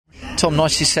Tom,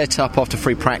 nicely set up after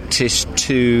free practice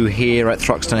 2 here at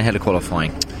Thruxton ahead of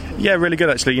qualifying. Yeah, really good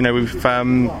actually. You know, we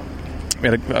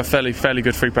had a fairly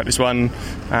good free practice 1,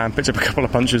 picked up a couple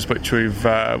of punches which we've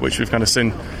kind of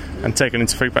seen and taken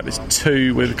into free practice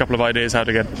 2 with a couple of ideas how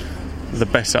to get the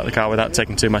best out of the car without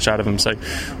taking too much out of them. So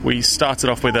we started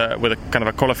off with a kind of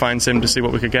a qualifying sim to see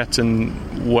what we could get,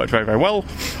 and worked very, very well.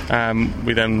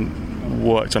 We then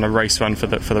worked on a race run for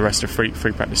the rest of free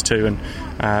practice 2,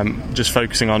 and just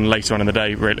focusing on later on in the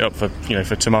day, really up for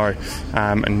tomorrow,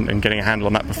 and getting a handle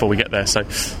on that before we get there. So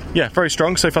yeah, very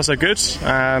strong so far, so good.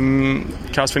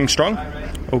 Car's feeling strong,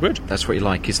 all good. That's what you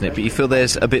like, isn't it? But you feel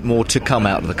there's a bit more to come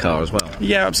out of the car as well.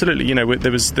 Yeah, absolutely. You know,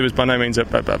 there was by no means a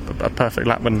perfect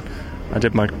lap when I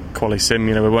did my quali sim.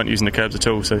 You know, we weren't using the curbs at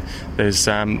all, so there's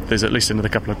at least another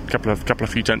couple of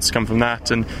few tenths to come from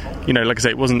that. And you know, like I say,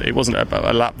 it wasn't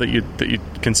a lap that you'd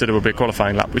consider would be a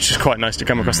qualifying lap, which is quite nice to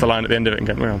come across the line at the end of it and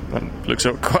go, well, that looks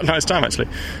like quite a nice time actually.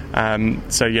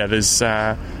 So yeah, there's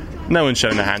no one's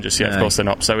shown their hand just yet. No. Of course they're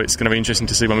not. So it's going to be interesting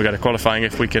to see when we go to qualifying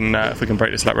if we can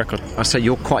break this lap record. I say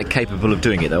you're quite capable of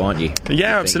doing it though, aren't you?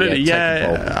 Yeah, absolutely.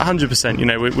 Yeah, 100%. You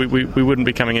know, we wouldn't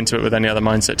be coming into it with any other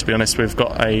mindset, to be honest. We've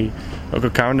got a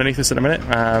good car underneath us at the minute.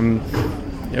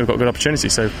 We've got a good opportunity,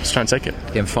 so let's try and take it.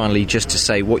 And finally, just to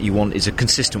say, what you want is a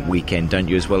consistent weekend, don't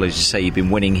you? As well as you say, you've been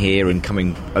winning here and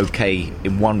coming okay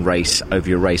in one race over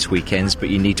your race weekends, but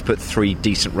you need to put 3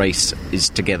 decent races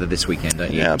together this weekend,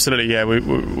 don't you? Yeah, absolutely. Yeah,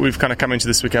 we've kind of come into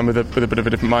this weekend with a bit of a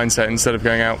different mindset. Instead of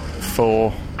going out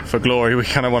for glory, we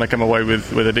kind of want to come away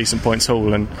with a decent points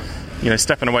haul. And you know,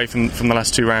 stepping away from the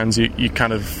last 2 rounds, you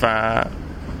kind of.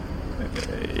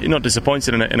 You're not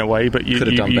disappointed in a way, but you could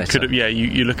have. Yeah,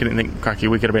 you look at it and think, cracky,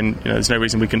 we could have been. You know, there's no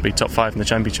reason we couldn't be top 5 in the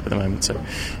championship at the moment. So,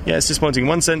 yeah, it's disappointing in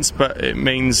one sense, but it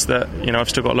means that I've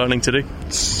still got learning to do.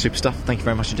 Super stuff. Thank you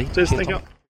very much indeed. Cheers, thank you.